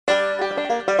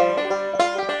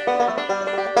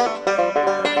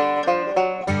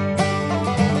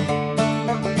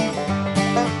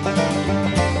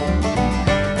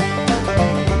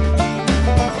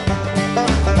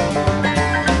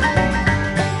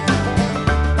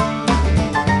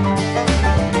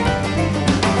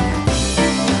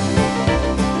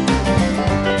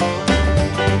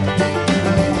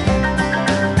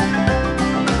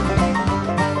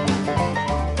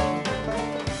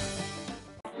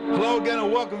Hello again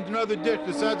and welcome to another Dish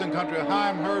to Southern Country. Hi,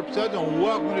 I'm Herb Suds and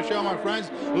welcome to the show, my friends.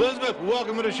 Elizabeth,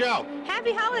 welcome to the show.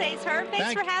 Happy holidays, Herb.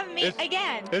 Thanks for having me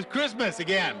again. It's Christmas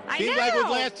again. I Seems know. like it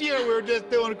was last year we were just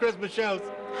doing Christmas shows.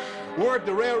 We're at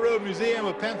the Railroad Museum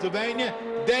of Pennsylvania.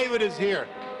 David is here.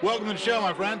 Welcome to the show,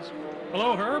 my friends.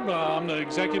 Hello, Herb. I'm the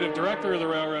Executive Director of the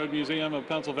Railroad Museum of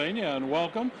Pennsylvania, and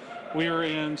welcome. We are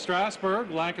in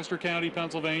Strasburg, Lancaster County,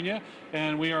 Pennsylvania,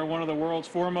 and we are one of the world's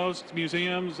foremost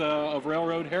museums of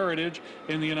railroad heritage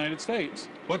in the United States.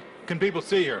 What can people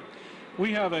see here?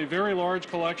 We have a very large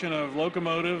collection of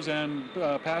locomotives and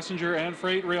passenger and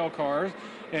freight rail cars,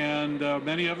 and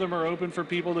many of them are open for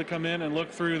people to come in and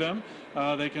look through them.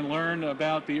 They can learn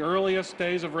about the earliest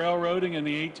days of railroading in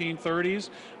the 1830s.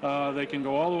 They can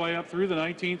go all the way up through the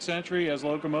 19th century as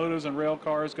locomotives and rail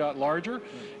cars got larger,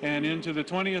 and into the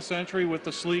 20th century with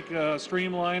the sleek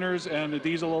streamliners and the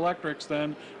diesel electrics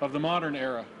then of the modern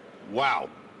era. Wow.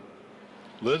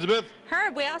 Elizabeth?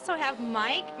 Herb, we also have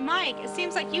Mike. Mike, it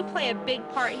seems like you play a big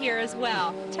part here as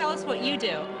well. Tell us what you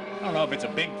do. I don't know if it's a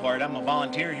big part. I'm a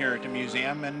volunteer here at the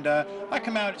museum, and I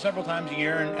come out several times a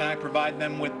year and I provide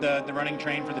them with the running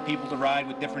train for the people to ride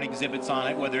with different exhibits on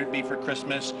it, whether it be for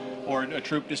Christmas or a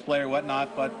troop display or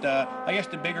whatnot. But I guess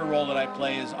the bigger role that I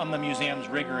play is I'm the museum's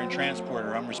rigger and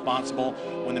transporter. I'm responsible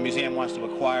when the museum wants to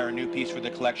acquire a new piece for the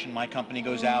collection. My company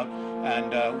goes out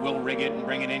and we'll rig it and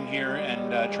bring it in here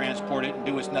and transport it and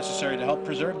do what's necessary to help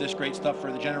preserve this great stuff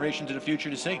for the generations of the future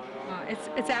to see.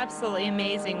 It's absolutely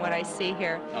amazing what I see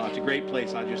here. Oh, it's a great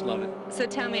place. I just love it. So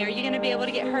tell me, are you going to be able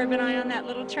to get Herb and I on that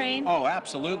little train? Oh,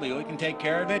 absolutely. We can take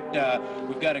care of it.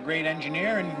 We've got a great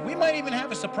engineer, and we might even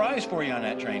have a surprise for you on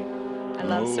that train. I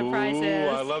love surprises.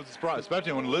 I love surprise,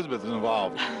 especially when Elizabeth is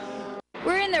involved.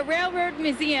 We're in the Railroad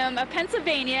Museum of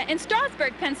Pennsylvania in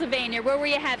Strasburg, Pennsylvania, where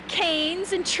we have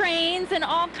canes and trains and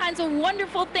all kinds of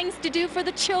wonderful things to do for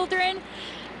the children.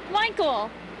 Michael.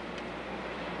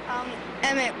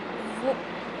 Emmett,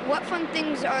 what fun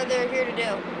things are there here to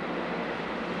do?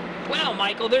 Well,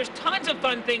 Michael, there's tons of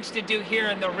fun things to do here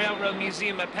in the Railroad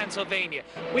Museum of Pennsylvania.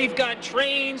 We've got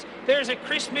trains, there's a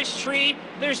Christmas tree,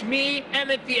 there's me,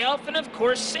 Emmett the Elf, and of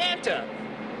course Santa.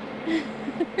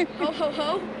 Ho, ho,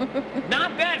 ho.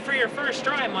 Not bad for your first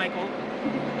try, Michael.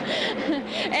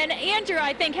 And Andrew,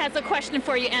 I think, has a question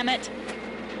for you, Emmett.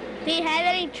 Do you have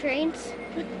any trains?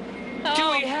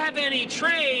 Do we have any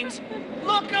trains?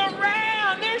 Look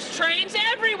around! There's trains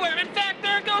everywhere. In fact,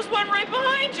 there goes one right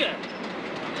behind you.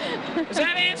 Does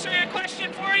that answer your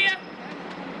question for you?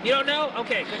 You don't know?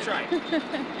 Okay, good try.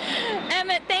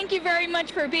 Emmett, thank you very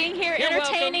much for being here, You're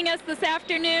entertaining us this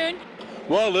afternoon.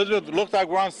 Well, Elizabeth, it looks like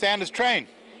we're on Santa's train.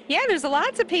 Yeah, there's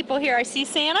lots of people here. I see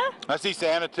Santa. I see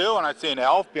Santa, too, and I see an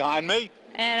elf behind me.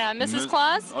 And Mrs.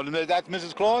 Claus. Oh, that's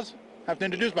Mrs. Claus? I have to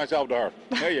introduce myself to her.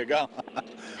 There you go.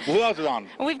 Who else is on?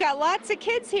 We've got lots of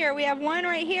kids here. We have one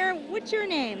right here. What's your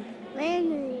name?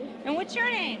 Landry. And what's your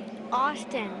name?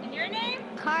 Austin. And your name?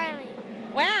 Carly.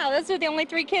 Wow, those are the only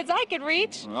 3 kids I could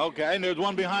reach. Okay, and there's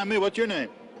one behind me. What's your name?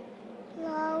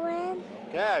 Lauren.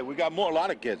 Okay, we got a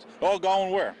lot of kids. All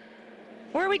going where?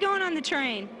 Where are we going on the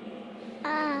train?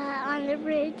 On the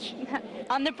bridge.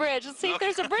 On the bridge. Let's see if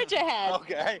there's a bridge ahead.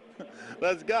 Okay,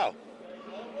 let's go.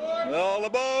 All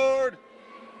aboard!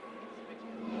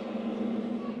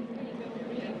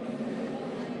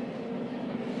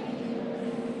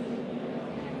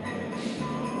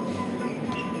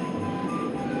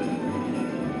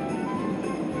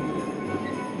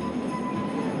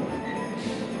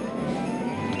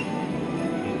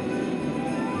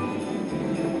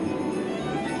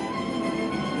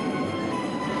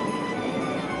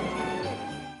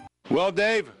 Well,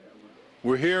 Dave,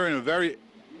 we're here in a very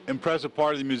impressive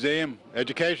part of the museum.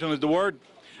 Educational is the word?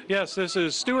 Yes, this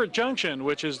is Stewart Junction,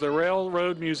 which is the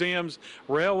Railroad Museum's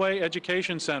Railway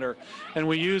Education Center, and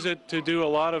we use it to do a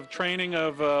lot of training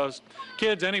of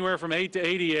kids anywhere from 8 to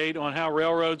 88 on how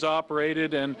railroads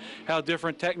operated and how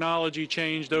different technology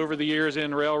changed over the years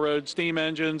in railroad steam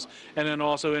engines and then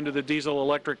also into the diesel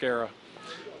electric era.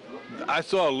 I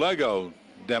saw a Lego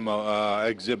demo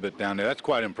exhibit down there. That's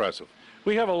quite impressive.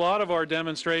 We have a lot of our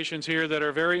demonstrations here that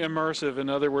are very immersive. In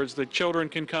other words, the children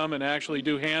can come and actually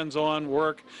do hands-on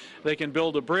work. They can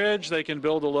build a bridge, they can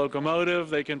build a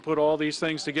locomotive, they can put all these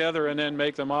things together and then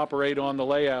make them operate on the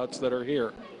layouts that are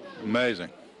here. Amazing.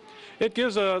 It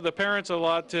gives the parents a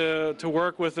lot to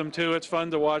work with them too. It's fun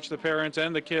to watch the parents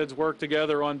and the kids work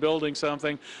together on building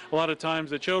something. A lot of times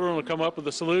the children will come up with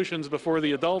the solutions before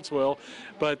the adults will,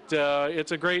 but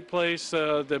it's a great place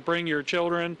to bring your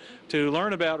children to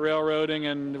learn about railroading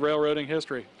and railroading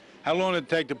history. How long did it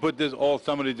take to put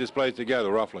some of these displays together,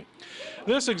 roughly?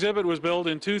 This exhibit was built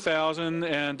in 2000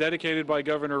 and dedicated by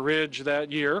Governor Ridge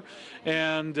that year,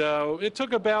 and it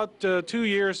took about 2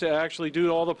 years to actually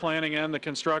do all the planning and the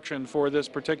construction for this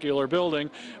particular building,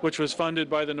 which was funded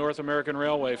by the North American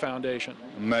Railway Foundation.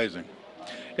 Amazing.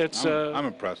 I'm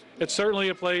impressed. It's certainly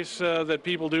a place that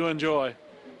people do enjoy.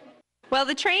 Well,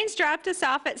 the trains dropped us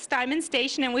off at Steinman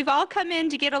Station, and we've all come in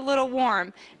to get a little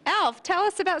warm. Elf, tell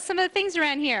us about some of the things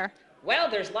around here. Well,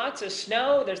 there's lots of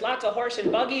snow, there's lots of horse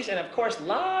and buggies, and of course,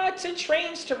 lots of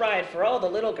trains to ride for all the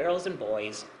little girls and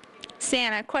boys.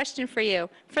 Santa, question for you.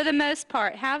 For the most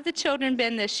part, how have the children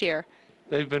been this year?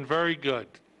 They've been very good,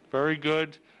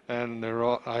 and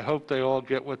I hope they all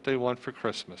get what they want for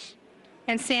Christmas.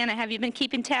 And Santa, have you been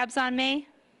keeping tabs on me?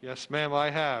 Yes, ma'am, I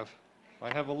have.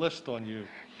 I have a list on you.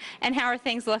 And how are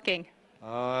things looking?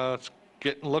 It's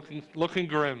looking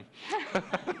grim.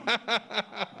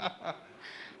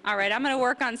 All right, I'm going to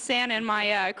work on Santa and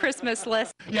my Christmas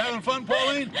list. You having fun,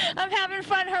 Pauline? I'm having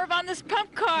fun, Herb, on this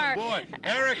pump car. Boy,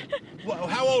 Eric,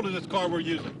 how old is this car we're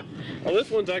using? Well, this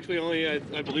one's actually only,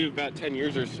 I believe, about 10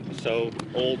 years or so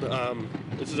old.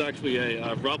 This is actually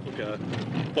a replica,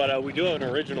 but we do have an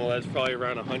original that's probably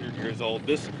around 100 years old.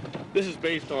 This is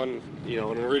based on,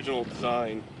 an original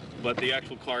design, but the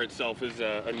actual car itself is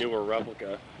a newer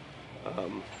replica.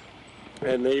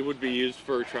 And they would be used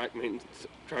for track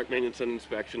maintenance and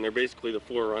inspection. They're basically the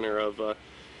forerunner of,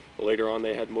 later on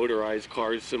they had motorized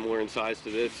cars similar in size to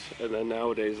this, and then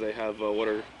nowadays they have what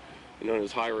are known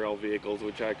as high rail vehicles,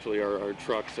 which actually are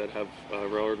trucks that have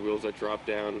railroad wheels that drop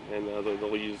down, and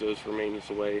they'll use those for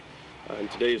maintenance away in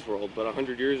today's world. But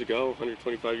 100 years ago,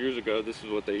 125 years ago, this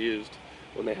is what they used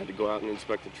when they had to go out and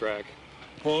inspect the track.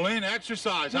 Pauline,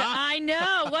 exercise, huh? I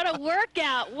know. What a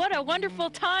workout. What a wonderful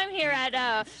time here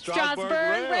at Strasburg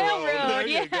Railroad. There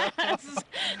you go.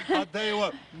 I'll tell you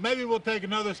what, maybe we'll take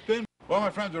another spin. Well, my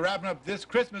friends, we're wrapping up this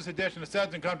Christmas edition of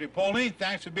Suds and Country. Pauline,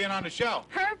 thanks for being on the show.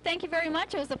 Herb, thank you very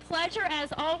much. It was a pleasure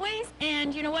as always.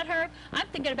 And you know what, Herb? I'm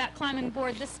thinking about climbing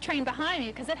aboard this train behind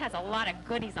me because it has a lot of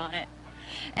goodies on it.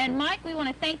 And Mike, we want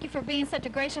to thank you for being such a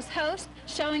gracious host,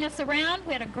 showing us around.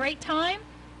 We had a great time.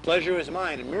 Pleasure is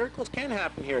mine, and miracles can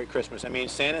happen here at Christmas. I mean,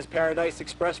 Santa's Paradise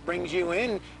Express brings you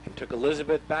in and took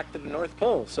Elizabeth back to the North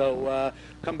Pole. So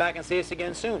come back and see us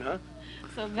again soon, huh?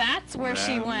 So that's where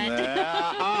she went.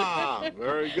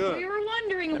 Very good. We were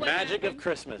wondering The magic of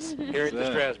Christmas here at the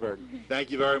Strasburg.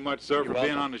 Thank you very much, sir, for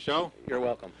being on the show. You're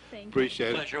welcome.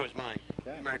 Appreciate it. Pleasure was mine.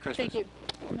 Merry Christmas. Thank you.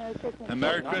 Merry Christmas. And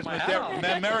Merry Christmas,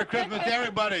 Merry Christmas,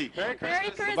 everybody. Merry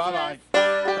Christmas. Merry Christmas.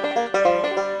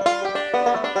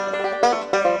 Bye-bye.